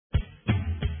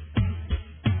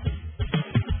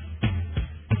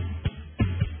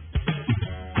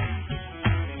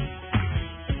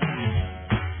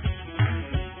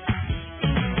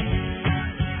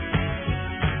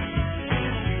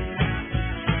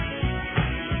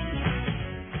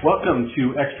Welcome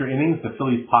to Extra Innings, the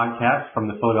Phillies podcast from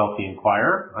the Philadelphia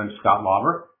Inquirer. I'm Scott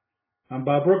Lauber. I'm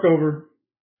Bob Brookover.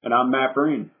 And I'm Matt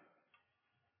Breen.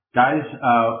 Guys,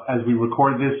 as we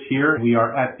record this here, we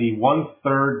are at the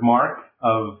 1/3 mark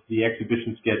of the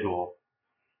exhibition schedule.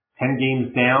 10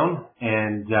 games down,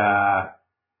 and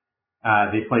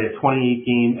they play a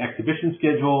 28-game exhibition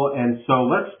schedule. And so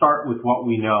let's start with what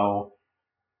we know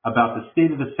about the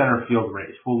state of the center field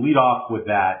race. We'll lead off with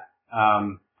that.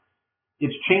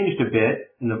 It's changed a bit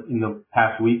in the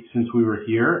past week since we were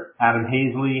here. Adam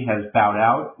Hazley has bowed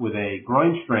out with a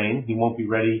groin strain. He won't be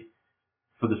ready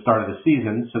for the start of the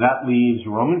season. So that leaves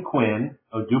Roman Quinn,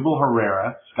 Odubel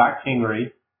Herrera, Scott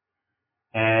Kingery,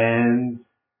 and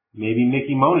maybe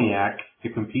Mickey Moniak to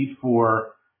compete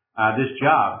for this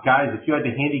job. Guys, if you had to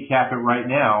handicap it right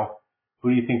now, who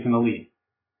do you think's in the lead?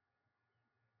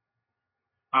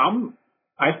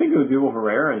 I think Odubel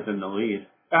Herrera is in the lead.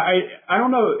 I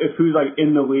don't know if who's like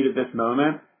in the lead at this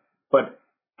moment, but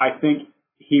I think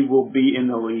he will be in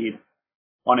the lead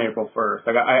on April 1st.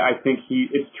 Like I think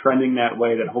it's trending that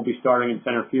way that he'll be starting in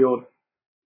center field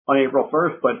on April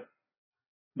 1st, but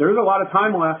there's a lot of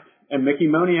time left and Mickey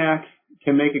Moniak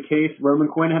can make a case. Roman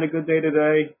Quinn had a good day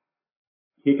today.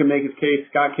 He can make his case.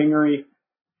 Scott Kingery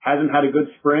hasn't had a good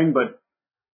spring, but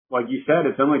like you said,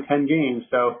 it's only 10 games.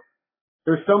 So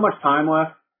there's so much time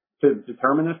left to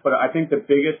determine this, but I think the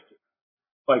biggest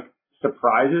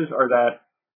surprises are that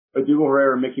Odubel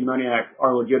Herrera and Mickey Moniak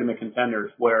are legitimate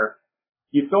contenders, where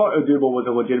you thought Odubel was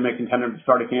a legitimate contender to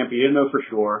start a camp. You didn't know for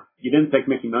sure. You didn't think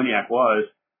Mickey Moniak was.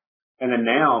 And then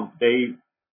now they,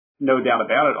 no doubt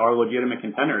about it, are legitimate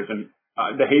contenders. And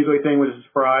the Hazley thing was a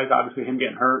surprise. Obviously him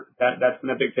getting hurt, that's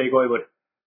been a big takeaway, but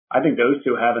I think those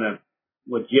two having a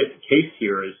legit case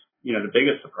here is, the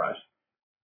biggest surprise.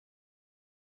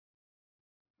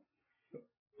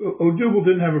 Odubel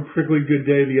didn't have a particularly good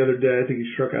day the other day. I think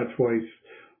he struck out twice.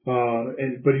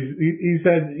 But he's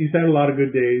had a lot of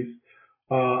good days.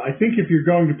 I think if you're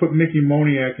going to put Mickey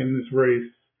Moniak in this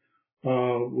race,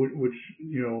 which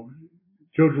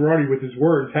Joe Girardi with his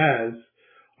words has,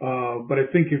 but I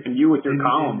think if and you with your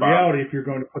column, in reality, if you're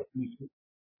going to put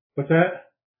what's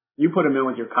that? You put him in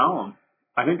with your column.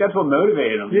 I think that's what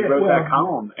motivated him. He wrote that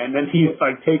column, and then he's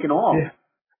taking off. Yeah.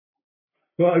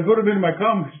 Well, I put him in my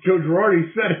column because Joe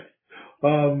Girardi said it.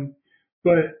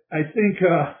 But I think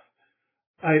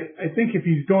I think if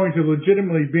he's going to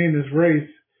legitimately be in this race,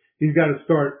 he's got to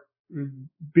start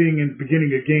being in the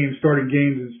beginning of games, starting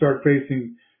games, and start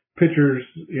facing pitchers,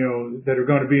 that are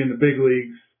going to be in the big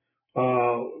leagues.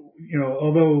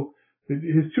 Although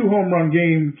his 2 home run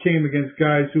game came against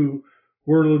guys who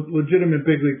were legitimate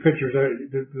big league pitchers.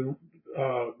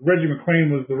 Reggie McClain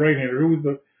was the right-hander. Who was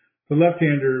the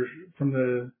left-hander from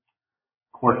the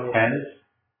Cortez?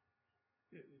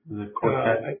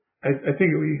 Cortez? I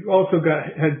think he also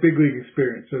had big league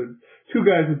experience. So 2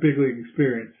 guys with big league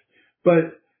experience.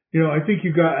 But I think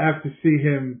have to see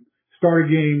him start a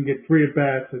game, get 3 at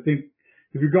bats. I think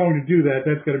if you're going to do that,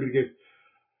 that's got to be the case.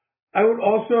 I would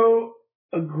also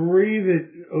agree that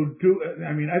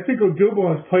I think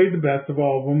Odubel has played the best of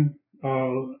all of them.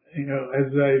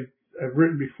 As I've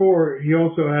written before, he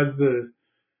also has the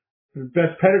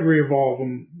best pedigree of all of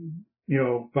them,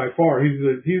 by far. He's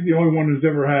the only one who's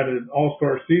ever had an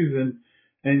all-star season.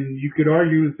 And you could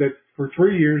argue that for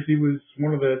 3 years, he was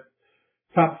one of the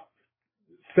top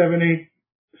 7-8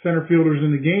 center fielders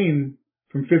in the game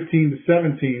from 15 to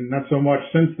 17. Not so much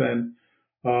since then.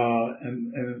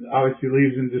 And obviously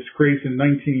leaves in disgrace in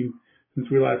 19 since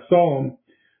we last saw him.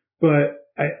 But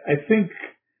I think,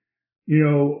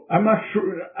 I'm not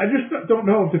sure. I just don't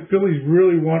know if the Phillies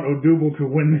really want Odubel to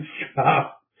win this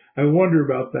job. I wonder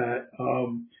about that.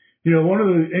 One of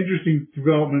the interesting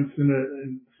developments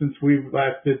since we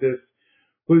last did this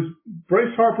was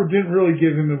Bryce Harper didn't really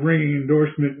give him a ringing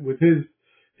endorsement with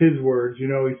his words. He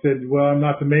said, "Well, I'm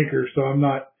not the maker, so I'm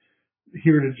not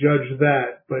here to judge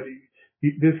that." But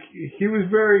he was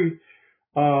very.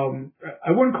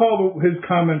 I wouldn't call his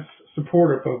comments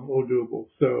supportive of Odubel.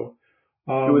 So.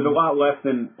 It was a lot less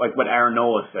than what Aaron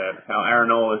Nola said. How Aaron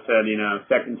Nola said,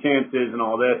 second chances and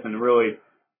all this, and really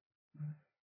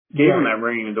gave him that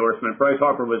ringing endorsement. Bryce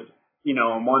Harper was,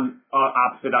 on one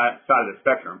opposite side of the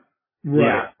spectrum. Right.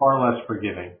 Yeah, far less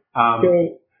forgiving.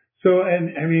 An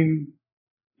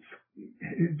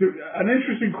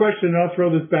interesting question. And I'll throw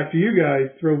this back to you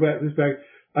guys.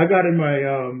 I got in my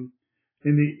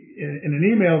in an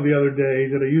email the other day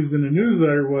that I used in the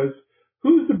newsletter was,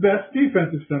 who's the best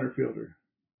defensive center fielder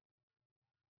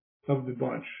of the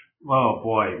bunch? Oh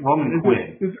boy, Roman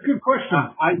Quinn. It's a good question.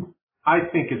 I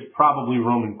think it's probably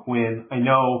Roman Quinn. I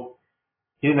know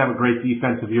He didn't have a great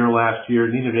defensive year last year.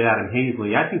 Neither did Adam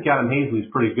Hazley. I think Adam Hazley's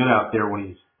pretty good out there when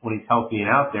he's healthy and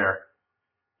out there.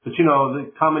 But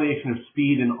the combination of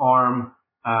speed and arm.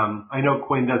 I know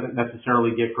Quinn doesn't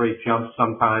necessarily get great jumps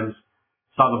sometimes.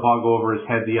 Saw the ball go over his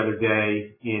head the other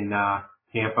day in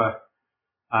Tampa.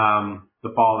 The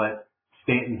ball that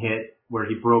Stanton hit where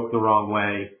he broke the wrong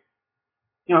way.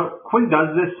 Quinn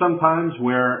does this sometimes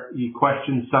where you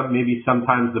question maybe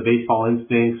sometimes the baseball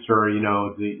instincts or, and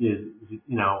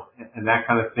that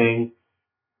kind of thing.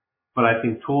 But I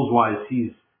think tools wise,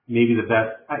 he's maybe the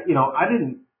best. I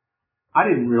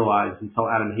didn't realize until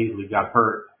Adam Hazley got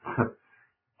hurt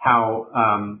how,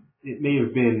 it may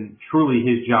have been truly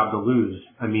his job to lose.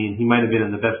 I mean, he might have been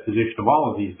in the best position of all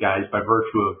of these guys by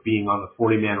virtue of being on the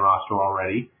 40-man roster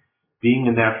already, being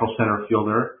a natural center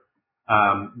fielder,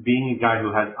 being a guy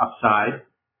who has upside,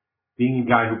 being a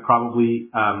guy who probably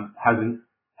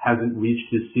hasn't reached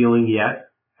his ceiling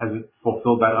yet, hasn't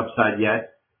fulfilled that upside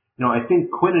yet. I think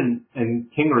Quinn and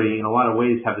Kingery in a lot of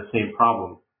ways have the same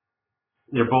problem.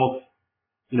 They're both,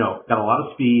 got a lot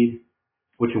of speed.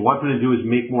 What you want them to do is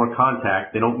make more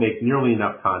contact. They don't make nearly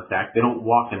enough contact. They don't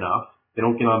walk enough. They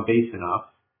don't get on base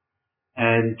enough.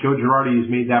 And Joe Girardi has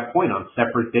made that point on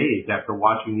separate days after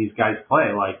watching these guys play.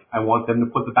 Like, I want them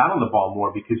to put the bat on the ball more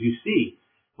because you see,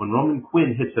 when Roman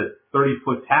Quinn hits a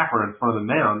 30-foot tapper in front of the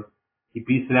mound, he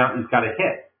beats it out and he's got a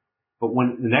hit. But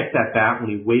when the next at bat, when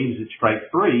he waves at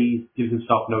strike three, he gives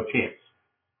himself no chance.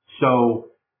 So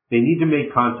they need to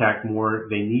make contact more.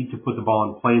 They need to put the ball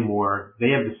in play more. They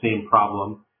have the same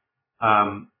problem.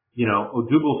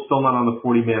 Odubel's still not on the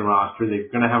 40-man roster. They're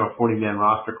going to have a 40-man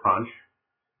roster crunch.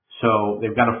 So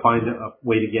they've got to find a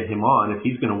way to get him on if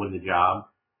he's going to win the job.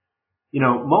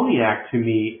 Moniak to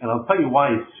me, and I'll tell you why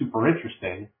he's super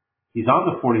interesting. He's on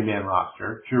the 40-man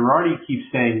roster. Girardi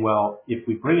keeps saying, well, if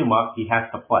we bring him up, he has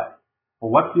to play.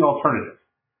 Well, what's the alternative?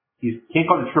 He can't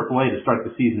go to AAA to start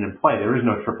the season and play. There is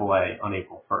no AAA on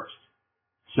April 1st.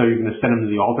 So you're going to send him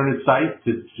to the alternate site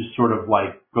to just sort of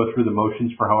like go through the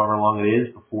motions for however long it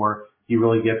is before he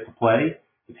really gets to play.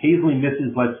 If Hazley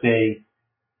misses, let's say,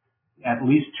 at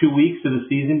least 2 weeks of the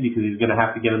season because he's going to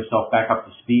have to get himself back up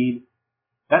to speed,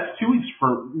 that's 2 weeks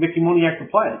for Mickey Moniak to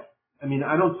play. I mean,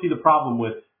 I don't see the problem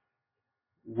with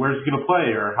where's he going to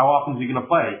play or how often is he going to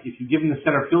play. If you give him the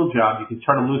center field job, you can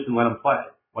turn him loose and let him play.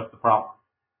 What's the problem?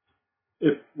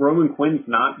 If Roman Quinn's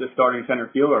not the starting center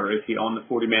fielder, is he on the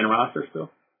 40-man roster still?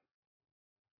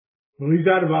 Well, he's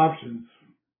out of options.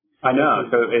 I know.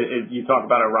 So you talk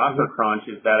about a roster crunch.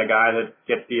 Is that a guy that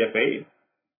gets DFA'd?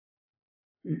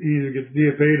 He either gets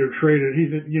DFA'd or traded.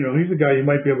 He's a guy you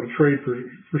might be able to trade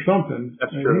for something.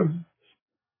 That's true.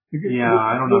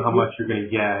 I don't know how much you're going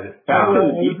to get. Back to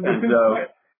the defense, though.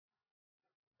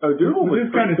 Odubel was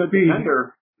a pretty good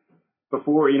defender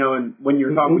before, and when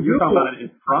you're talking about it in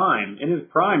his prime. In his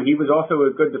prime, he was also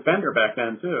a good defender back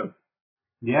then, too.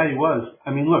 Yeah, he was. I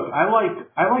mean, look, I like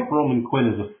Roman Quinn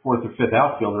as a fourth or fifth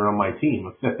outfielder on my team.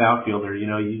 A fifth outfielder, you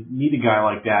need a guy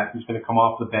like that who's going to come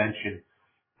off the bench and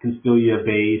can steal you a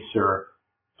base or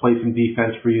play some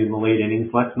defense for you in the late innings.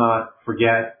 Let's not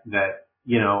forget that,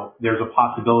 there's a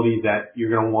possibility that you're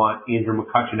going to want Andrew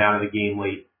McCutchen out of the game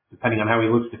late, depending on how he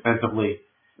looks defensively.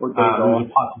 There's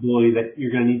a possibility that you're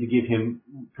going to need to give him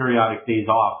periodic days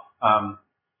off.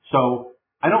 So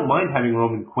I don't mind having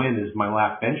Roman Quinn as my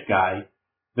last bench guy.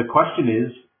 The question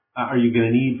is, are you going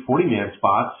to need 40-man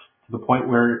spots to the point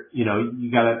where, you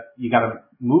gotta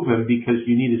move him because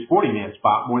you need his 40-man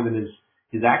spot more than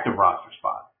his active roster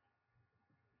spot?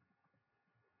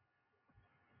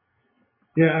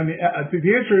 Yeah, I mean,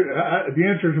 the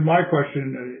answer to my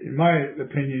question, in my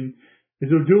opinion, is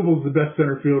Odubel's the best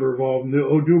center fielder of all.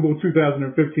 Odubel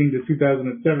 2015 to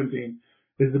 2017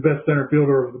 is the best center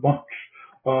fielder of the bunch.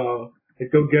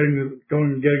 Going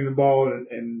and getting the ball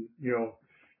and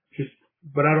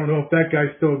but I don't know if that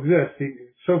guy still exists.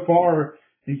 So far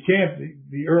in camp,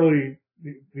 the early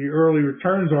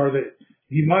returns are that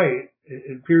he might.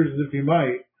 It appears as if he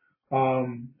might.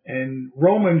 And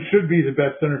Roman should be the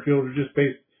best center fielder just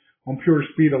based on pure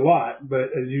speed a lot.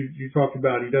 But as you talked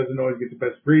about, he doesn't always get the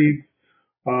best reads.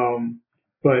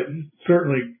 But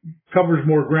certainly covers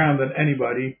more ground than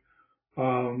anybody.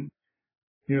 Hazley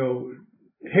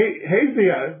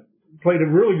played a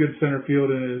really good center field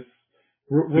in his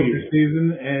rookie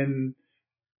season,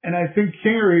 and I think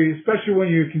Kingery, especially when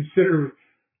you consider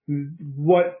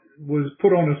what was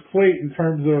put on his plate in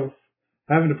terms of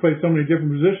having to play so many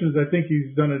different positions, I think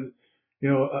he's done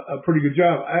a pretty good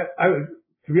job.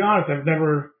 To be honest, I'm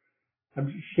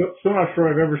still not sure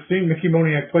I've ever seen Mickey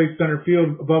Moniak play center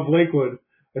field above Lakewood.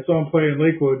 I saw him play in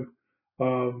Lakewood,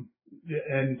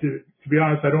 and to be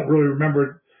honest, I don't really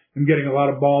remember him getting a lot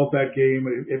of balls that game,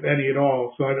 if any at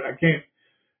all. So I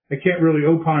can't really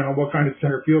opine on what kind of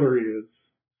center fielder he is.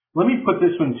 Let me put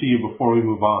this one to you before we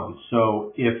move on.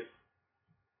 So if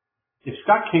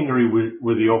Scott Kingery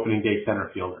were the opening day center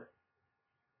fielder,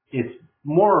 it's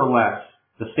more or less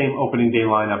the same opening day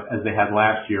lineup as they had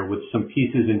last year with some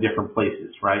pieces in different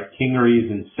places, right? Kingery's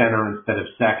in center instead of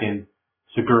second.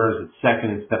 Segura's at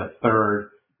second instead of third.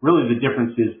 Really the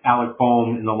difference is Alec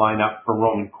Bohm in the lineup for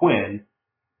Roman Quinn,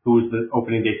 who was the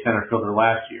opening day center fielder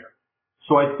last year.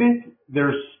 So I think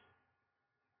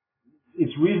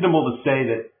it's reasonable to say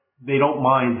that they don't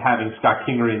mind having Scott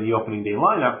Kingery in the opening day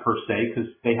lineup per se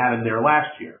because they had him there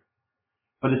last year.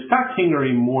 But is Scott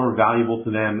Kingery more valuable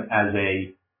to them as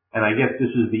and I guess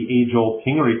this is the age-old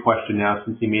Kingery question now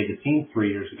since he made the team 3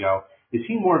 years ago, is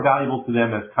he more valuable to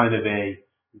them as kind of a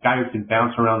guy who can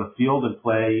bounce around the field and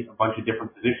play a bunch of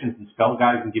different positions and spell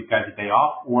guys and give guys a day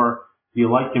off? Or do you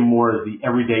like him more as the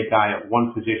everyday guy at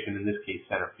one position, in this case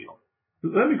center field?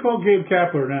 Let me call Gabe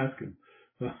Kapler and ask him.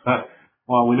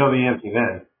 Well, we know the answer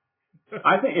then.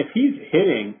 I think if he's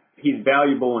hitting, he's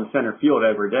valuable in center field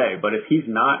every day. But if he's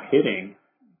not hitting,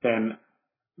 then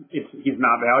he's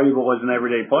not valuable as an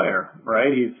everyday player,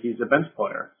 right? He's a bench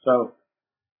player. So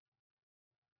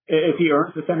if he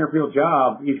earns the center field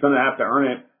job, he's going to have to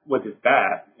earn it with his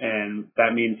bat, and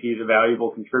that means he's a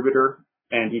valuable contributor,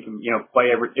 and he can, play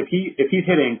if he's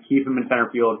hitting, keep him in center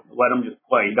field, let him just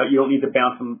play. You don't need to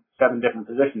bounce him 7 different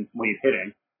positions when he's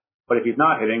hitting. But if he's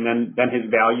not hitting, then his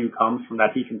value comes from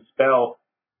that he can spell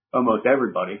almost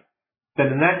everybody. Then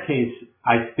in that case,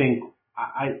 I think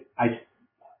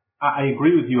I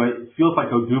agree with you. It feels like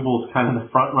Odubel's kind of the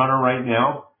front runner right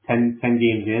now, 10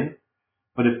 games in.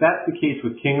 But if that's the case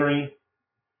with Kingery,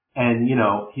 and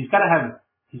he's got to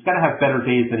have better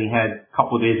days than he had a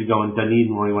couple of days ago in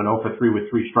Dunedin, where he went 0 for 3 with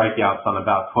 3 strikeouts on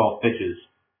about 12 pitches.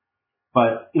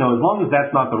 But as long as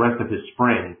that's not the rest of his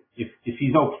spring, if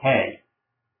he's okay,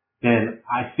 then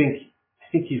I think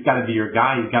he's got to be your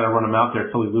guy. You've got to run him out there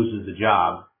until he loses the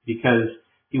job, because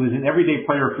he was an everyday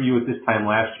player for you at this time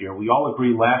last year. We all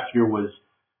agree last year was,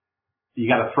 you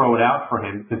got to throw it out for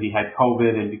him because he had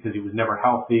COVID and because he was never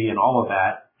healthy and all of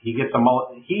that. He as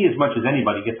much as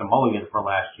anybody gets a mulligan for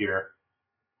last year.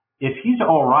 If he's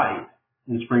all right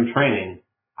in spring training,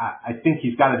 I think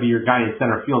he's got to be your guy in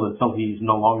center field until he's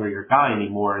no longer your guy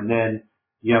anymore. And then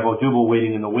you have Odubel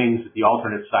waiting in the wings at the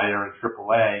alternate side or in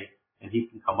AAA, and he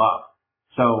can come up.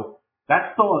 So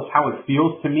that still is how it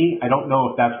feels to me. I don't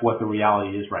know if that's what the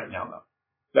reality is right now, though.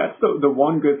 That's the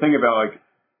one good thing about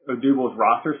Odubel's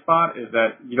roster spot is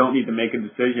that you don't need to make a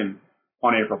decision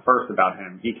on April 1st about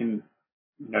him. He can,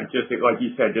 just like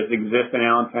you said, just exist in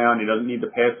Allentown. He doesn't need to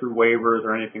pass through waivers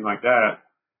or anything like that.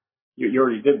 You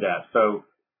already did that. So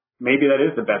maybe that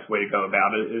is the best way to go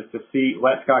about it, is to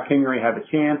let Scott Kingery have a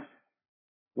chance,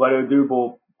 let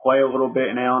Odubel play a little bit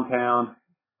in Allentown,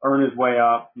 earn his way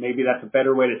up. Maybe that's a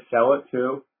better way to sell it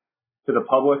to the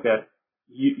public, that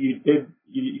you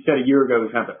said a year ago he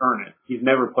was going to have to earn it. He's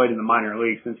never played in the minor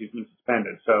league since he's been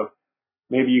suspended. So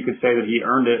maybe you could say that he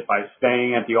earned it by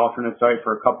staying at the alternate site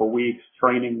for a couple of weeks,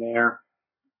 training there.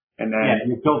 And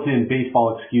then, you built in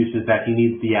baseball excuses that he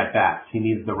needs the at-bats. He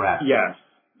needs the rest. Yes,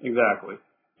 exactly.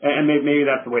 And maybe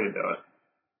that's the way to do it.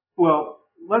 Well,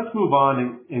 let's move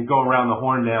on and go around the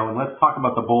horn now, and let's talk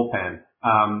about the bullpen.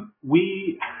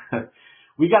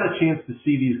 We got a chance to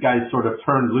see these guys sort of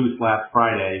turned loose last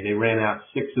Friday. They ran out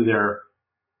 6 of their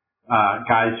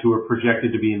guys who were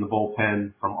projected to be in the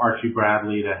bullpen, from Archie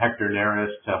Bradley to Hector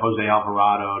Neris to Jose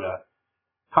Alvarado to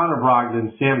Connor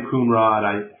Brogdon, Sam Coonrod.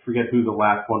 I forget who the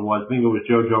last one was. I think it was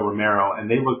Jojo Romero, and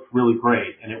they looked really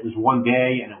great. And it was one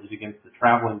day, and it was against the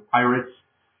traveling Pirates.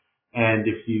 And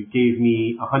if you gave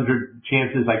me 100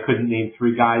 chances, I couldn't name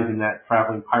 3 guys in that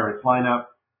traveling Pirates lineup.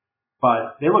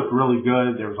 But they looked really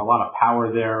good. There was a lot of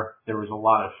power there. There was a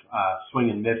lot of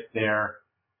swing and miss there.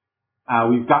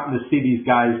 We've gotten to see these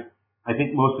guys, I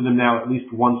think most of them now at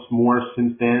least once more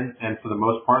since then, and for the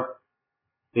most part,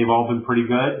 they've all been pretty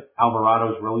good.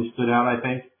 Alvarado's really stood out, I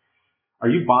think. Are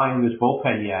you buying this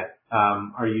bullpen yet?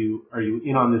 Are you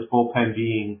in on this bullpen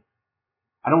being,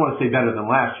 I don't want to say better than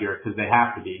last year, because they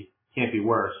have to be. Can't be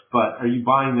worse. But are you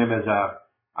buying them as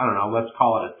let's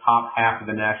call it a top half of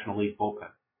the National League bullpen?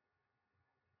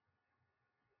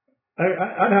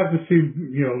 I'd have to see,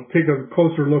 take a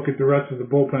closer look at the rest of the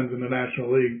bullpens in the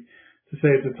National League to say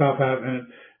it's a top half,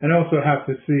 and also have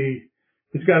to see,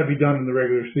 it's got to be done in the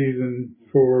regular season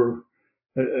for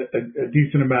a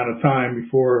decent amount of time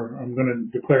before I'm going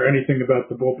to declare anything about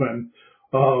the bullpen.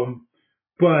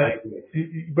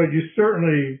 But you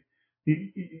certainly,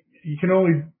 you can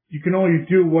only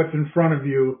do what's in front of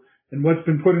you and what's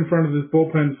been put in front of this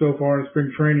bullpen so far in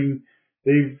spring training,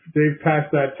 they've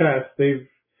passed that test.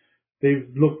 They've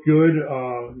looked good.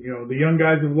 The young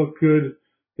guys have looked good.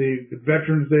 The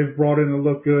veterans they've brought in have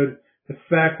looked good. The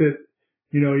fact that,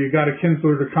 you got a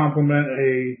Kinsler to complement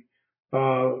a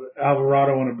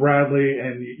Alvarado and a Bradley,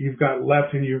 and you've got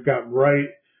left and you've got right.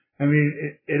 I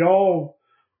mean, it all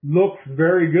looks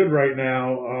very good right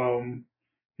now.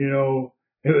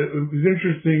 It was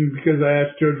interesting because I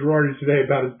asked Joe Girardi today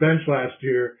about his bench last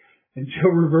year, and Joe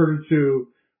reverted to,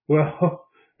 well,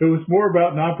 it was more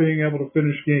about not being able to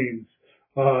finish games.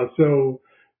 So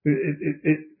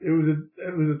it was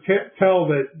a tell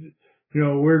that,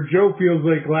 where Joe feels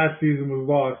like last season was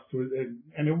lost,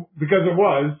 because it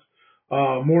was,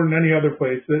 more than any other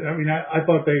place. I mean, I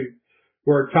thought they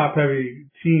were a top heavy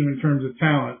team in terms of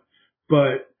talent,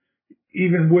 but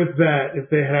even with that, if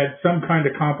they had some kind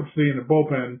of competency in the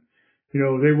bullpen,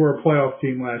 they were a playoff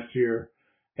team last year.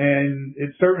 And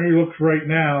it certainly looks right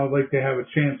now like they have a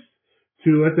chance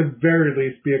to, at the very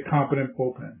least, be a competent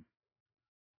bullpen.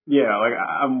 Yeah, like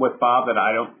I'm with Bob that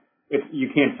you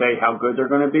can't say how good they're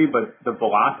going to be, but the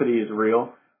velocity is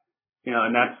real.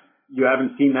 And you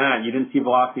haven't seen that. You didn't see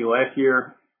velocity last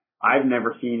year. I've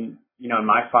never seen, in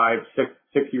my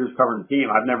 6 years covering the team,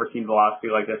 I've never seen velocity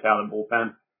like this out of the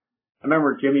bullpen. I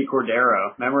remember Jimmy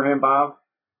Cordero. Remember him, Bob?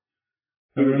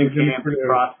 He was in camp,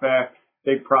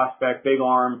 big prospect, big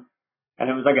arm. And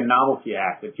it was like a novelty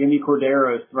act. If Jimmy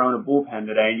Cordero is throwing a bullpen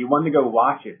today, you wanted to go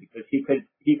watch it because he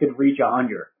could reach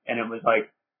 100. And it was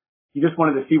like, you just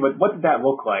wanted to see what did that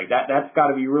look like? That's got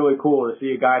to be really cool to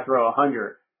see a guy throw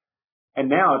 100. And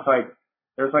now it's like,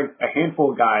 there's like a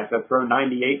handful of guys that throw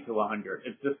 98 to 100.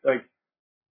 It's just like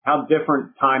how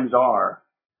different times are.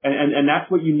 And that's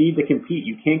what you need to compete.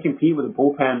 You can't compete with a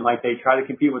bullpen like they tried to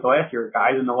compete with last year,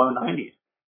 guys in the low 90s.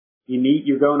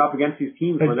 You're going up against these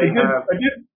teams where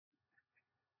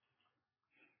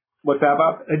What's that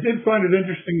about? I did find it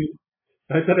interesting.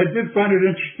 I said I did find it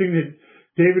interesting that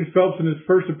David Phelps in his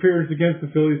first appearance against the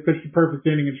Phillies pitched a perfect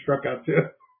inning and struck out two.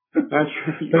 That's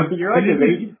true. You're like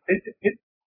you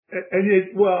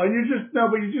just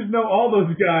know all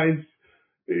those guys.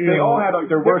 They all had like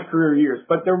their worst career years,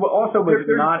 but there also was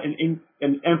not an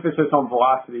emphasis on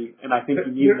velocity, and I think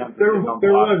you need an emphasis on velocity.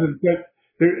 There wasn't,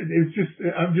 but it's just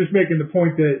I'm just making the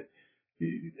point that,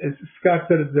 as Scott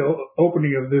said at the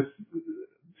opening of this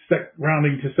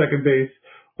rounding to second base.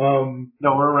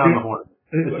 No, we're around the horn.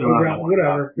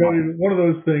 Whatever. One of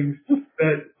those things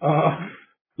that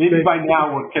maybe by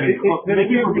now we're getting close.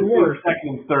 Maybe we're getting second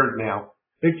and third now.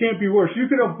 It can't be worse. You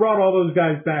could have brought all those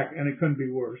guys back, and it couldn't be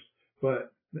worse.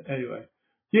 But anyway,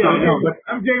 but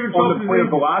I'm David. On the point of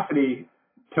velocity,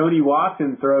 Tony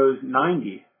Watson throws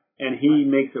 90, and he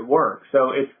makes it work.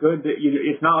 So it's good that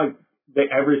it's not like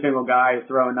that every single guy is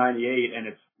throwing 98, and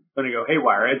it's going to go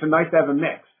haywire. It's nice to have a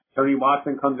mix. Tony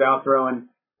Watson comes out throwing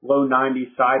low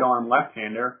 90 sidearm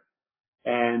left-hander,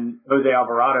 and Jose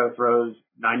Alvarado throws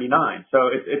 99. So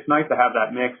it's nice to have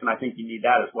that mix, and I think you need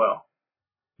that as well.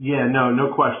 Yeah,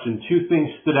 no question. Two things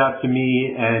stood out to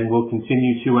me and will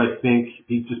continue to, I think,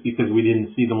 just because we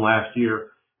didn't see them last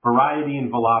year. Variety and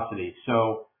velocity.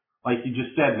 So, like you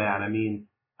just said, Matt, I mean,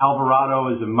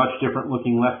 Alvarado is a much different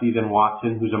looking lefty than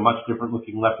Watson, who's a much different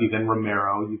looking lefty than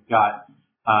Romero. You've got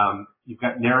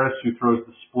Neris, who throws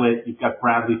the split. You've got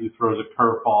Bradley, who throws a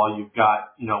curveball. You've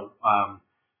got,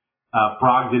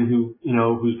 Brogdon,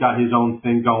 who's got his own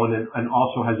thing going and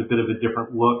also has a bit of a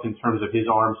different look in terms of his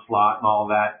arm slot and all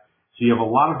that. So you have a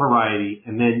lot of variety,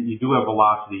 and then you do have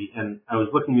velocity. And I was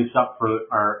looking this up for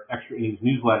our Extra Innings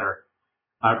newsletter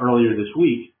earlier this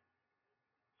week.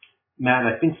 Matt,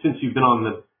 I think since you've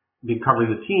been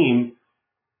covering the team,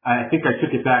 I think I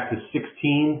took it back to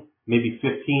 16, maybe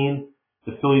 15.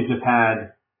 The Phillies have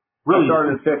had really. I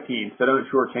started at 15, so don't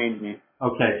shortchange me.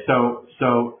 Okay,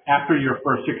 so after your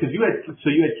first year, because you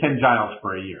had Ken Giles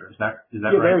for a year, is that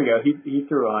right? Yeah, there we go. He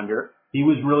threw 100. He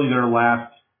was really their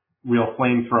last real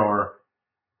flamethrower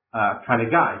kind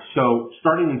of guy. So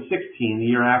starting in 16, the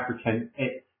year after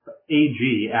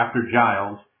AG, after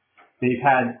Giles, they've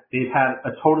had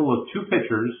a total of two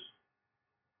pitchers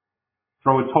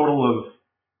throw a total of,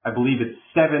 I believe it's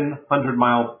 700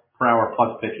 mile per hour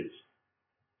plus pitches.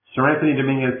 Sir Anthony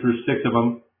Dominguez threw 6 of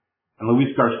them, and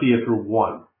Luis Garcia threw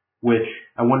 1, which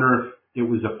I wonder if it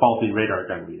was a faulty radar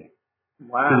gun reading.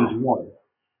 Wow. So there's 1.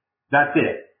 That's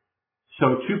it.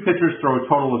 So 2 pitchers throw a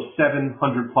total of 700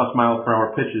 plus miles per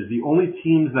hour pitches. The only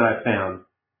teams that I found,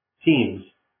 teams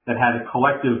that had a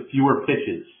collective fewer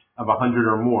pitches of 100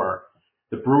 or more,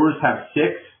 the Brewers have 6,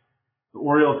 the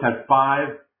Orioles have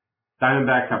 5,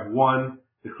 Diamondbacks have 1,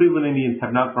 the Cleveland Indians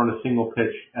have not thrown a single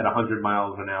pitch at 100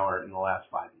 miles an hour in the last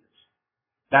 5 years.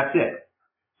 That's it.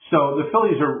 So the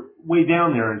Phillies are way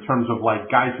down there in terms of like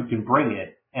guys who can bring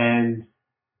it. And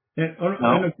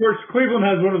of course, Cleveland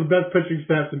has one of the best pitching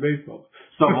staffs in baseball.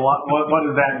 So what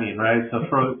does that mean, right? So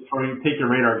take your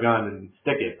radar gun and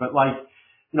stick it. But like,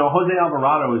 Jose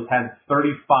Alvarado has had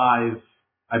 35,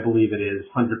 I believe it is,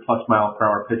 100 plus mile per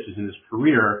hour pitches in his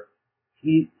career.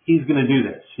 He's going to do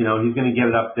this. He's going to get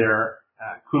it up there.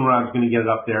 Coonrod's going to get it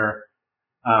up there.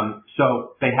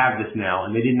 So they have this now,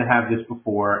 and they didn't have this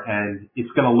before, and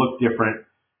it's going to look different.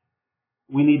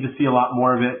 We need to see a lot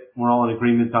more of it. We're all in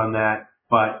agreement on that.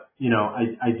 But,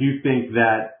 I do think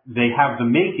that they have the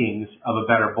makings of a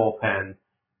better bullpen,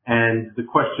 and the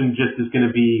question just is going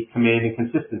to be command and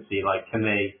consistency. Like, can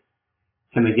they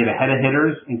get ahead of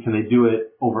hitters, and can they do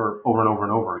it over and over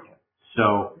and over again?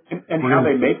 So, and how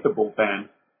they make the bullpen.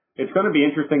 It's going to be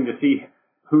interesting to see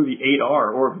who the 8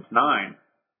 are, or if it's 9.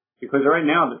 Because right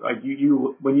now, like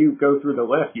you when you go through the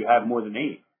list, you have more than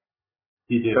 8.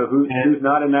 You do. So who's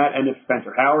not in that? And if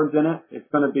Spencer Howard's in it, it's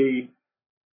going to be.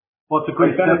 Well, it's a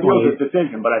great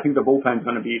decision, but I think the bullpen's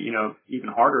going to be, even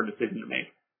harder decision to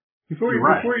make. Before you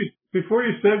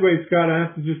segue, Scott, I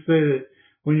have to just say that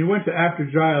when you went to After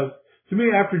Giles, to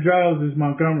me, After Giles is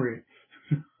Montgomery.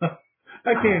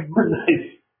 I can't.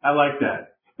 Nice. I like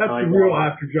that. That's the real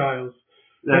After Giles.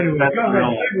 Anyway, come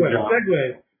on,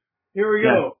 segue. Here we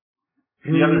go.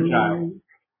 The other Giles.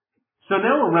 So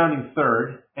now we're rounding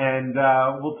third, and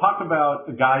we'll talk about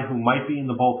a guy who might be in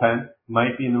the bullpen,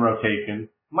 might be in the rotation,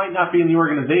 might not be in the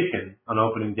organization on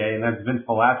opening day, and that's Vince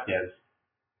Velasquez.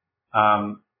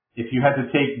 If you had to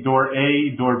take door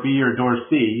A, door B, or door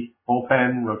C,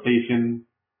 bullpen, rotation,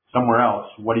 somewhere else,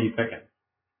 what are you picking?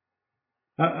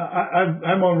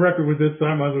 I'm on record with this, so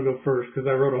I might as well go first because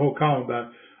I wrote a whole column about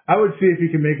it. I would see if he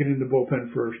can make it in the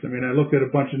bullpen first. I mean, I looked at a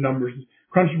bunch of numbers,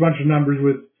 crunched a bunch of numbers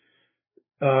with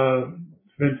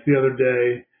Vince the other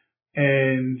day,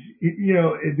 and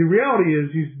the reality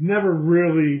is they've never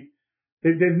really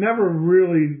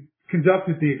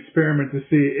conducted the experiment to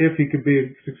see if he could be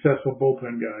a successful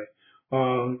bullpen guy.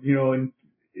 And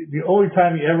the only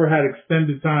time he ever had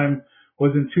extended time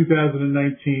was in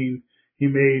 2019. He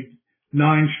made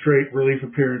 9 straight relief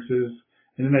appearances,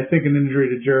 and then I think an injury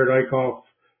to Jared Eichhoff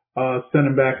sent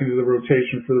him back into the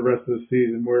rotation for the rest of the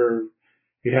season, where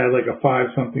he had like a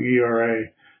 5-something ERA.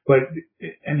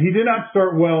 And he did not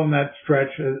start well in that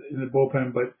stretch in the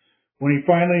bullpen, but when he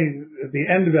finally, at the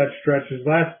end of that stretch, his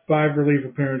last 5 relief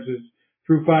appearances,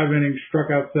 threw 5 innings, struck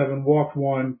out 7, walked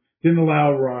 1, didn't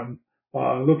allow a run,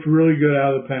 looked really good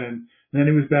out of the pen, and then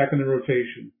he was back in the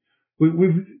rotation.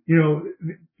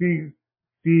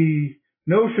 The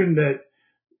notion that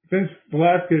Vince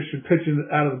Velasquez should pitch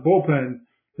out of the bullpen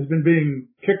has been being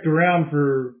kicked around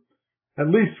for at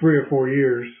least 3 or 4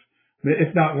 years,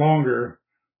 if not longer.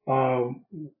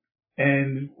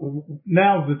 And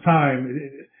now's the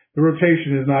time. The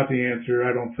rotation is not the answer,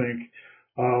 I don't think.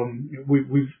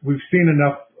 We've seen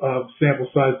enough sample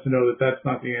size to know that that's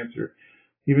not the answer,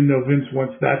 even though Vince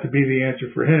wants that to be the answer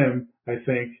for him, I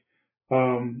think.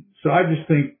 So I just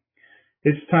think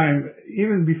it's time,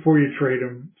 even before you trade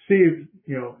him, see if,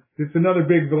 it's another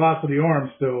big velocity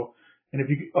arm still. And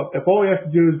if all you have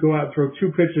to do is go out and throw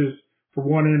 2 pitches for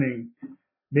 1 inning,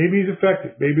 maybe he's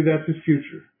effective. Maybe that's his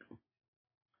future.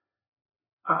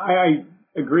 I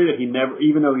agree that he never,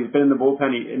 even though he's been in the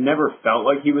bullpen, it never felt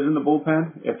like he was in the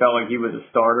bullpen. It felt like he was a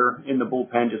starter in the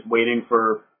bullpen, just waiting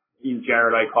for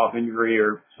Jared Eichhoff injury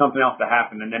or something else to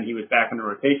happen, and then he was back in the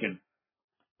rotation.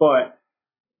 But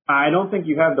I don't think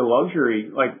you have the luxury.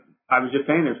 Like I was just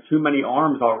saying, there's too many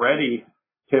arms already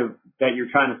that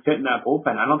you're trying to fit in that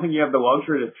bullpen. I don't think you have the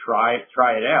luxury to try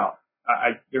it out.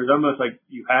 There's almost like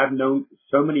you have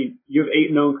you have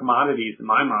 8 known commodities in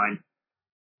my mind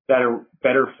that are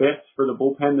better fits for the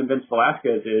bullpen than Vince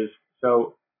Velasquez is.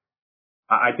 So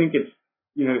I think it's,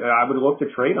 I would look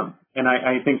to trade him, and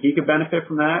I think he could benefit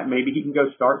from that. Maybe he can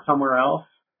go start somewhere else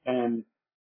and,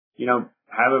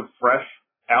 have a fresh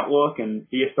outlook and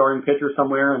be a starting pitcher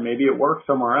somewhere, and maybe it works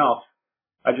somewhere else.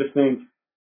 I just think,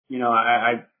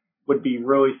 I would be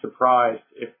really surprised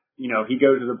if, he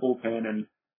goes to the bullpen and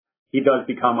he does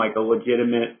become like a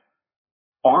legitimate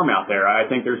arm out there. I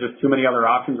think there's just too many other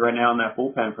options right now in that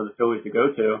bullpen for the Phillies to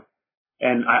go to.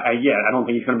 And I don't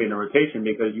think he's going to be in the rotation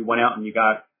because you went out and you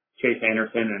got Chase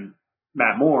Anderson and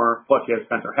Matt Moore, plus you have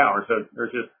Spencer Howard. So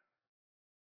there's just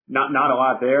not a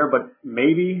lot there, but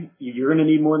maybe you're going to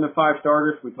need more than 5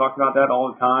 starters. We talk about that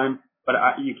all the time, but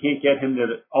you can't get him to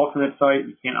the alternate site.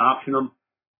 You can't option him.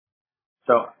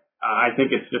 So I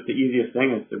think it's just the easiest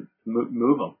thing is to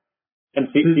move him and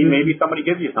see maybe somebody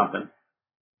gives you something.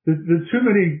 The too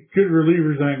many good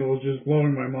relievers angle is just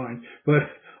blowing my mind. But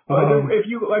If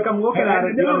you like, I'm looking at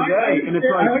it the other day, and it's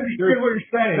like I understand what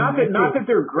you're saying. Not that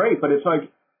they're great, but it's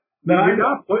like there's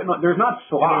not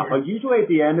slop. Like usually at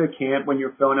the end of camp when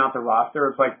you're filling out the roster,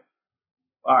 it's like,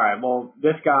 all right, well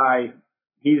this guy,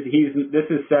 this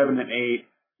is 7 and 8,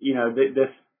 you know,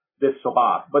 this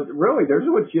slop. But really, there's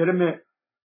a legitimate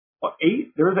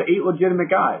 8. There's 8 legitimate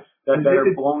guys that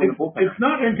are belonging in the bullpen. It's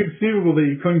not inconceivable that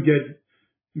you couldn't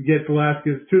get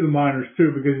Velasquez to the minors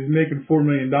too, because he's making $4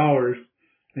 million.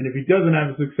 And if he doesn't have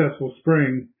a successful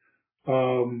spring,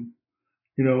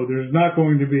 you know, there's not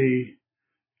going to be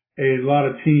a lot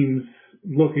of teams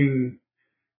looking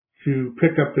to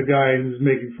pick up the guy who's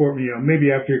making $4 million. You know,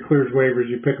 maybe after he clears waivers,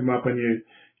 you pick him up and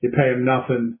you pay him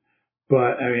nothing.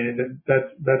 But I mean,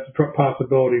 that's a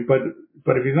possibility.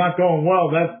 But if he's not going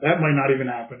well, that might not even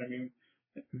happen. I mean,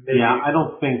 maybe. Yeah, I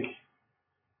don't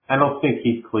think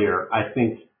he's clear. I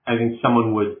think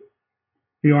someone would.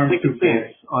 The arm's take a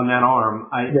chance on that arm.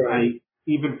 I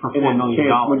even for $4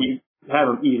 million when you have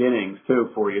him eat innings too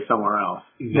for you somewhere else.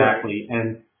 Exactly. Yeah.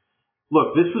 And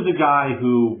look, this was a guy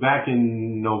who back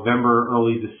in November,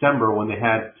 early December, when they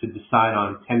had to decide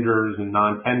on tenders and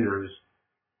non-tenders,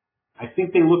 I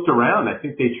think they looked around. I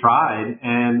think they tried,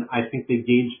 and I think they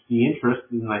gauged the interest,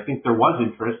 and I think there was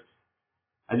interest.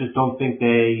 I just don't think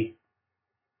they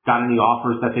got any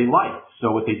offers that they liked.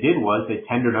 So what they did was they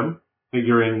tendered him,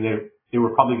 figuring they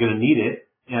were probably going to need it,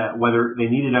 whether they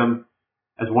needed him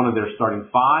as one of their starting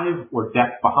 5 or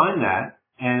depth behind that.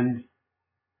 And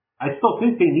I still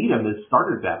think they need him as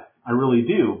starter depth. I really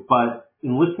do. But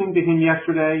in listening to him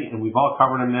yesterday, and we've all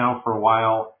covered him now for a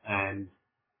while, and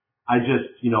I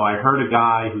just, you know, I heard a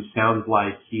guy who sounds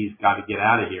like he's got to get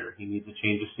out of here. He needs a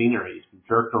change of scenery. He's been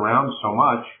jerked around so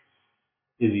much.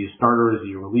 Is he a starter? Is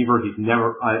he a reliever? He's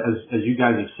never, as you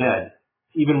guys have said,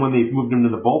 even when they've moved him to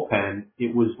the bullpen,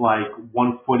 it was like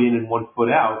 1 foot in and 1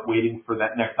 foot out, waiting for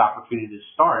that next opportunity to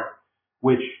start,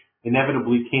 which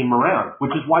inevitably came around,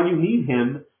 which is why you need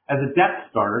him as a depth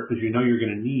starter, because you know you're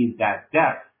going to need that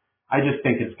depth. I just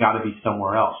think it's got to be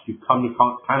somewhere else. You've come to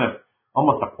kind of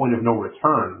almost a point of no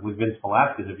return with Vince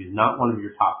Velasquez. If he's not one of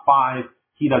your top 5,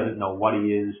 he doesn't know what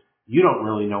he is. You don't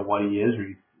really know what he is, or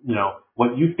you know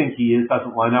what you think he is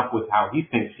doesn't line up with how he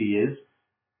thinks he is.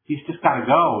 He's just got to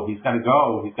go. He's got to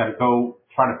go. He's got to go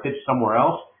try to pitch somewhere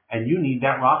else, and you need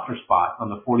that roster spot on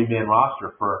the 40-man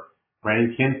roster for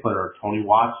Brandon Kinsler or Tony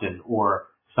Watson or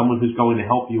someone who's going to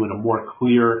help you in a more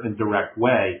clear and direct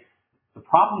way. The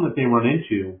problem that they run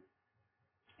into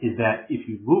is that if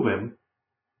you move him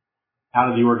out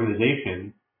of the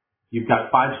organization, you've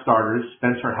got 5 starters,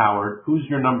 Spencer Howard. Who's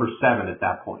your number 7 at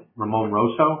that point? Ramon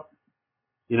Rosso?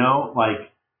 You know,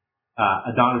 like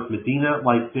Adonis Medina,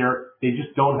 like they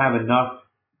just don't have enough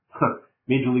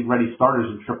major league ready starters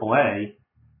in AAA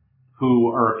who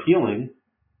are appealing.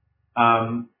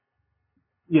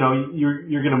 You know,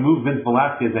 you're going to move Vince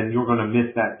Velasquez and you're going to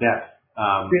miss that depth.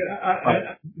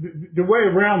 The way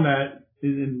around that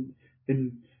is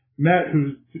in Matt,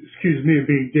 who's, excuse me, of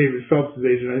being David Phelps'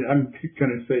 agent, I'm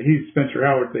going to say he's Spencer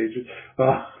Howard's agent.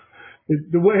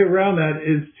 The way around that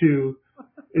is to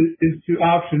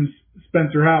option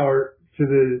Spencer Howard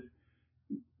to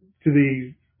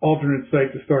the alternate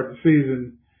site to start the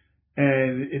season,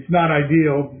 and it's not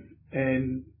ideal.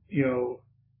 And you know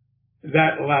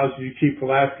that allows you to keep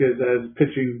Velasquez as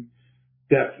pitching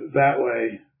depth that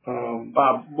way.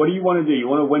 Bob, what do you want to do? You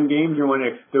want to win games, or you want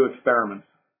to do experiments?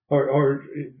 Are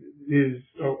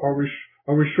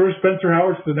we sure Spencer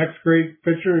Howard's the next great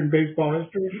pitcher in baseball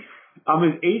history? I'm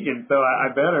his agent, so I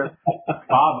better.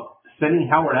 Bob, sending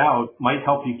Howard out might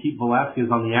help you keep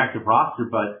Velasquez on the active roster,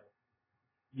 but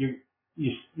you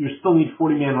still need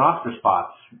 40-man roster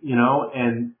spots, you know,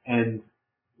 and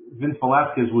Vince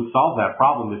Velasquez would solve that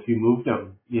problem if you moved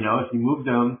him. You know, if you moved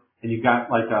him and you got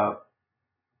like a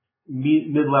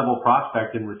mid-level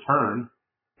prospect in return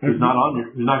who's not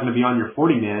going to be on your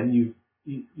 40-man,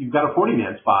 you've got a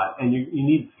 40-man spot, and you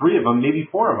need 3 of them, maybe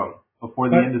 4 of them before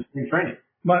the end of spring training.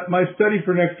 My study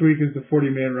for next week is the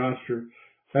 40-man roster.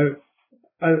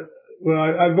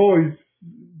 I've always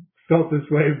felt this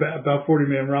way about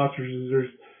 40-man rosters.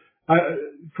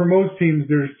 For most teams,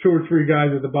 there's 2 or 3 guys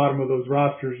at the bottom of those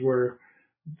rosters where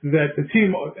that the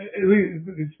team, at least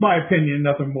it's my opinion,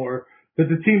 nothing more, that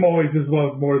the team always has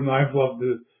loved more than I've loved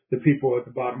the people at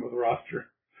the bottom of the roster.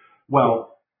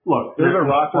 Well, look, there's a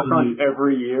roster crunch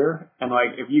every year, and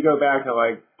like if you go back to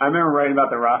like I remember writing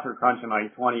about the roster crunch in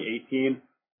like 2018.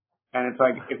 And it's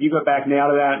like, if you go back now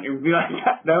to that, it would be like,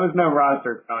 that was no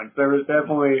roster crunch. There was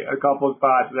definitely a couple of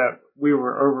spots that we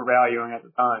were overvaluing at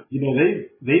the time. You know,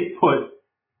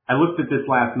 I looked at this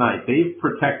last night, they've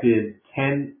protected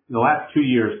the last 2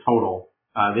 years total,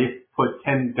 they've put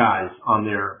 10 guys on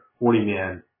their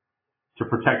 40-man to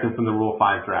protect them from the Rule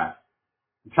 5 draft.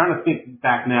 I'm trying to think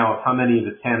back now of how many of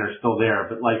the 10 are still there,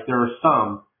 but like there are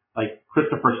some, like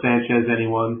Christopher Sanchez,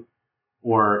 anyone,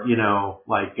 or,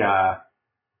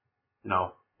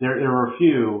 there were a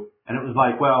few, and it was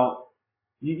like, well,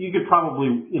 you could probably,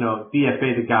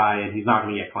 DFA the guy and he's not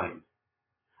going to get claimed.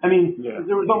 I mean,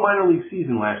 There was no minor league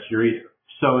season last year either.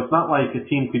 So it's not like a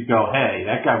team could go, hey,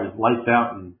 that guy was lights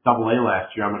out in Double-A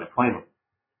last year, I'm going to claim him.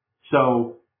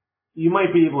 So you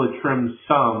might be able to trim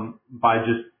some by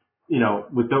just,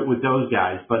 with those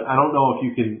guys, but I don't know if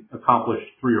you can accomplish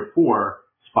 3 or 4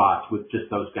 spots with just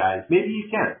those guys. Maybe you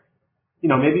can.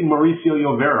 Maybe Mauricio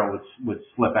Llovera would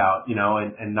slip out,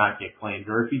 and not get claimed.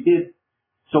 Or if he did,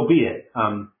 so be it.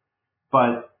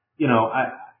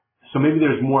 So maybe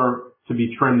there's more to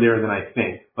be trimmed there than I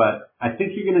think. But I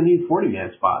think you're going to need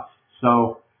 40-man spots.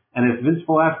 So, and if Vince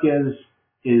Velasquez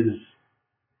is,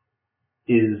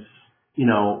 if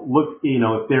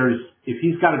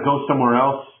he's got to go somewhere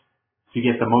else to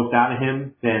get the most out of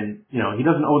him, then, he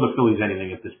doesn't owe the Phillies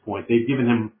anything at this point. They've given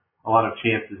him a lot of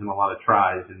chances and a lot of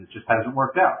tries, and it just hasn't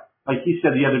worked out. Like he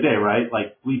said the other day, right?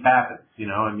 Like, bleep happens,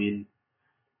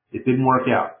 it didn't work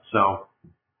out. So,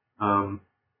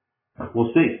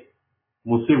 we'll see.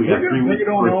 We'll see. We got 3 weeks.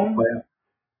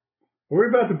 We're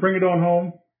about to bring it on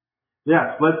home.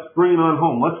 Yes, let's bring it on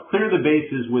home. Let's clear the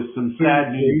bases with some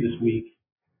sad news this week.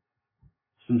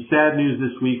 Some sad news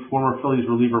this week. Former Phillies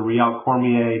reliever Real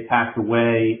Cormier passed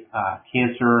away,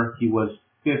 cancer. He was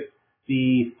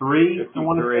 53, I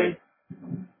want to say.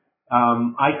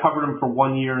 I covered him for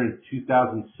 1 year in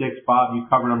 2006. Bob, you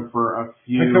covered him for a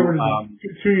few. I covered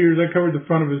 2 years. I covered the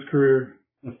front of his career.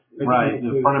 Right,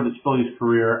 the front of his Phillies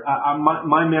career.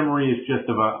 My memory is just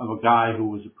of a guy who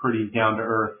was a pretty down to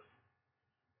earth,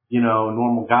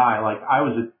 normal guy. Like I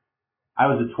was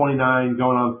a 29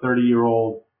 going on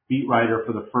 30-year-old beat writer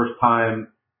for the first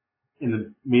time in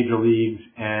the major leagues,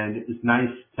 and it was nice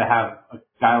to have a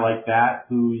guy like that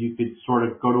who you could sort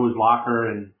of go to his locker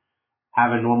and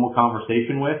have a normal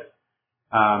conversation with,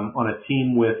 on a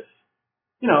team with,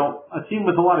 a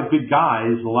lot of good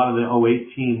guys. A lot of the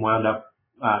 08 team wound up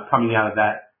coming out of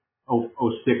that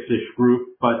 06-ish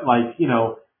group, but you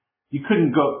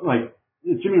couldn't go,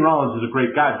 Jimmy Rollins is a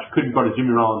great guy, but you couldn't go to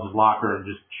Jimmy Rollins' locker and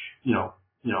just,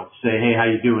 say, hey, how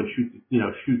you doing? Shoot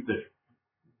the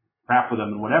crap with him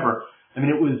and whatever. I mean,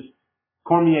 it was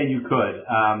Cormier, you could.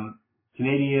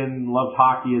 Canadian, loved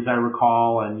hockey as I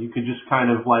recall, and you could just kind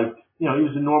of he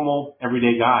was a normal,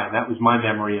 everyday guy, and that was my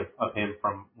memory of him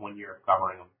from 1 year of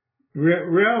covering him.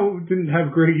 Real didn't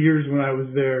have great years when I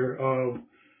was there.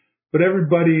 But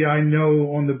everybody I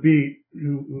know on the beat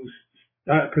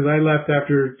because I left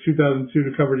after 2002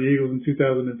 to cover the Eagles in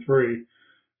 2003,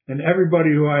 and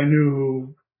everybody who I knew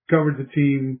who covered the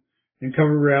team and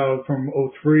covered Real from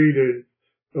 03 to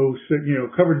 06,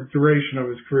 covered the duration of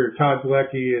his career, Todd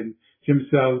Zlecki and Jim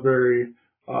Salisbury,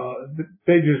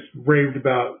 they just raved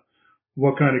about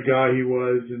what kind of guy he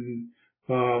was, and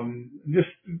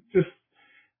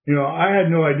I had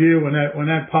no idea when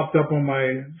that popped up on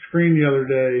my screen the other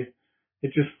day.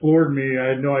 It just floored me. I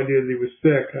had no idea that he was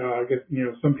sick. I guess,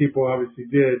 some people obviously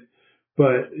did,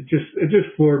 but it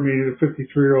just floored me. The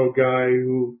 53-year-old guy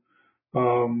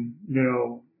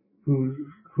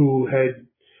who had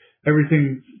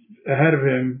everything ahead of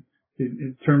him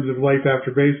in terms of life after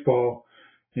baseball,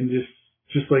 and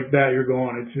just like that, you're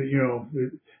gone.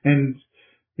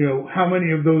 How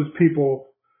many of those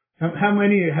people, how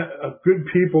many good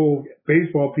people,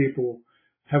 baseball people,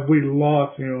 have we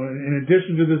lost, in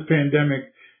addition to this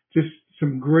pandemic, just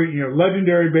some great,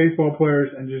 legendary baseball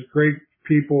players and just great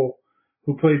people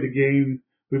who played the game.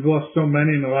 We've lost so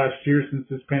many in the last year since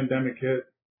this pandemic hit.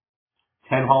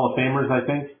 10 Hall of Famers, I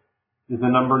think, is the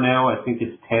number now. I think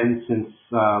it's 10 since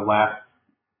last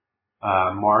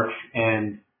March.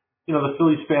 And, the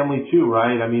Phillies family too,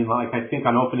 right? I mean, I think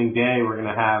on opening day, we're going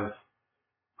to have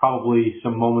probably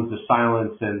some moments of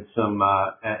silence and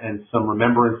some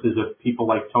remembrances of people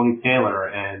like Tony Taylor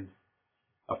and,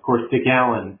 of course, Dick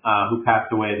Allen, who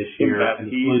passed away this year. And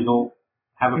the Phillies will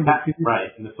have a patch,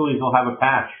 right? And the Phillies will have a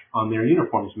patch on their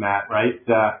uniforms, Matt, right?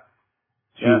 To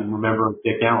remember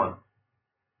Dick Allen.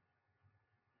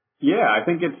 Yeah, I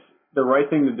think it's the right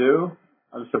thing to do.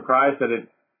 I was surprised that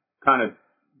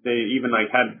they even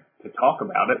had to talk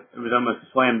about it. It was almost a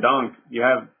slam dunk.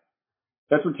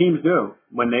 That's what teams do.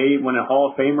 When a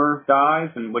Hall of Famer dies,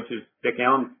 and which is Dick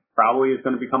Allen probably is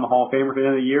going to become a Hall of Famer at the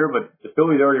end of the year, but the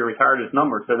Phillies already retired his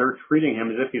number, so they're treating him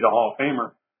as if he's a Hall of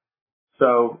Famer.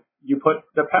 So you put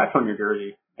the patch on your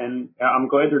jersey, and I'm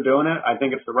glad they're doing it. I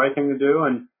think it's the right thing to do,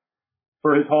 and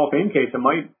for his Hall of Fame case, it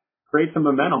might create some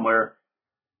momentum where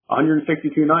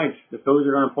 162 nights, the Phillies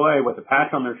are going to play with a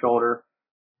patch on their shoulder,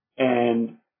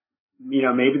 and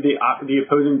maybe the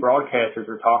opposing broadcasters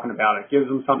are talking about it. It gives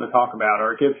them something to talk about,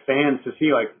 or it gives fans to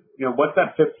see, like, what's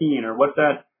that 15, or what's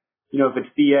that, if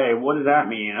it's DA, what does that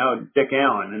mean? Oh, Dick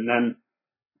Allen. And then,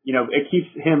 it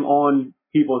keeps him on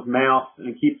people's mouths, and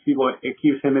it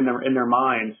keeps him in their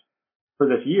minds for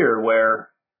this year where,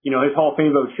 his Hall of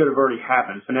Fame vote should have already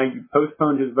happened. So now you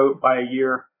postponed his vote by a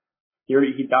year.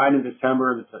 He died in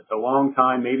December. It's a long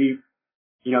time. Maybe,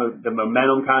 the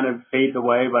momentum kind of fades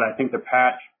away, but I think the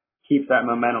patch keeps that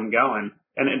momentum going.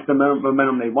 And it's the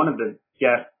momentum they wanted to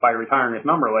get by retiring his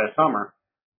number last summer.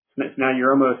 Now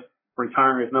you're almost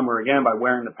retiring his number again by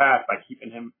wearing the patch, by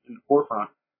keeping him in the forefront.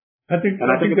 I think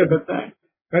it's a good thing.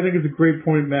 I think it's a great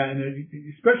point, Matt, and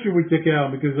especially with Dick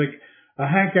Allen, because like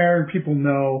Hank Aaron, people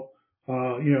know,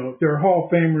 they're Hall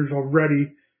of Famers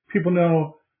already. People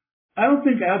know. I don't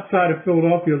think outside of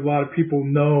Philadelphia, a lot of people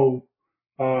know,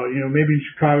 maybe in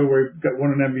Chicago where he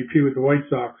won an MVP with the White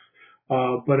Sox.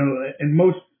 But in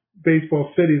most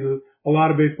baseball cities, a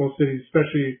lot of baseball cities,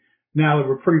 especially now that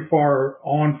we're pretty far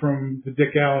on from the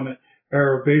Dick Allen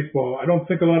era of baseball, I don't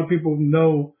think a lot of people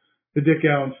know the Dick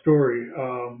Allen story.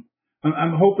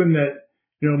 I'm hoping that,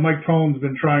 Mike Tollman's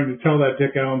been trying to tell that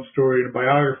Dick Allen story in a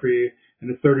biography, in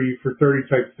a 30 for 30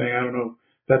 type thing. I don't know if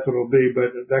that's what it'll be,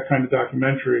 but that kind of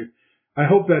documentary. I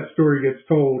hope that story gets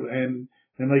told. And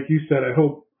like you said, I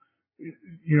hope,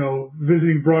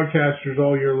 visiting broadcasters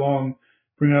all year long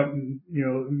bring up,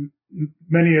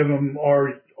 many of them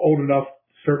are old enough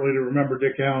certainly to remember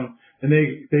Dick Allen, and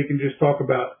they can just talk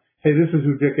about, hey, this is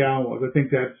who Dick Allen was. I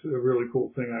think that's a really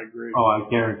cool thing. I agree. Oh, I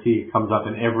guarantee it comes up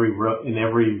in every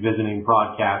visiting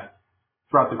broadcast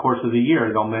throughout the course of the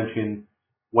year. They'll mention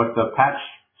what the patch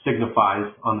signifies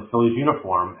on the Phillies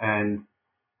uniform, and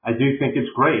I do think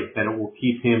it's great that it will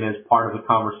keep him as part of the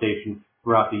conversation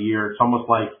throughout the year. It's almost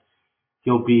like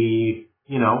he'll be,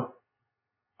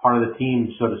 part of the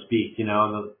team, so to speak.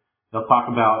 They'll talk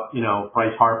about,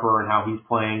 Bryce Harper and how he's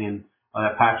playing, and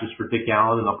that patch is for Dick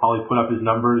Allen, and they'll probably put up his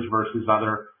numbers versus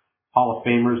other Hall of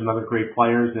Famers and other great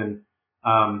players. And,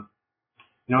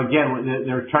 again,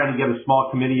 they're trying to get a small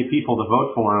committee of people to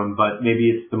vote for him, but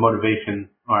maybe it's the motivation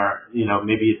or,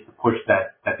 maybe it's the push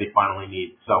that they finally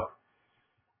need. So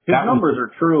his numbers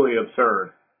are truly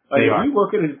absurd. Like, they if are. you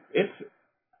look at it, it's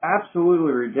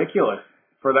absolutely ridiculous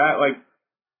for that,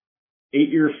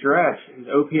 8-year stretch. His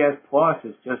OPS plus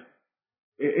is just,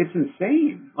 it's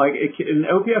insane. And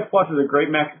OPS plus is a great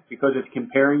metric because it's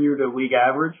comparing you to league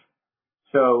average.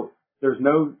 So there's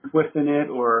no twist in it,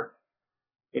 or,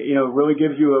 it really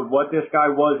gives you what this guy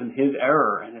was in his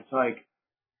era. And it's like,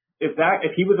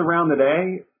 if he was around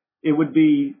today, it would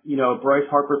be, a Bryce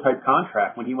Harper type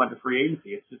contract when he went to free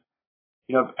agency. It's just,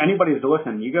 if anybody's to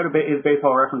listen, you go to his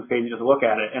baseball reference page and just look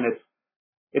at it, and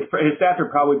his stats are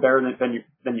probably better than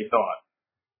you thought.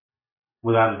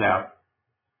 Without a doubt.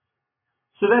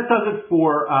 So that does it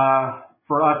for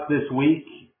us this week.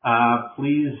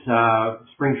 Please,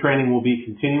 spring training will be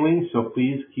continuing, so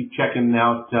please keep checking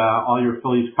out all your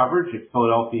Phillies coverage at the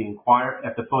Philadelphia Inquirer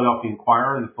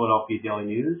and the Philadelphia Daily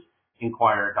News,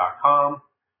 Inquirer.com,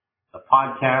 the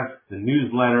podcast, the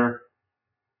newsletter,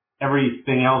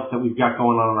 everything else that we've got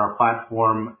going on our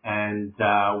platform, and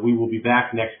we will be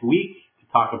back next week to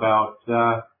talk about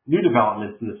new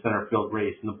developments in the center field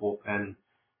race and the bullpen,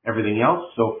 everything else.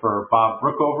 So for Bob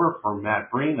Brookover, for Matt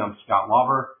Breen, I'm Scott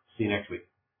Lauber. See you next week.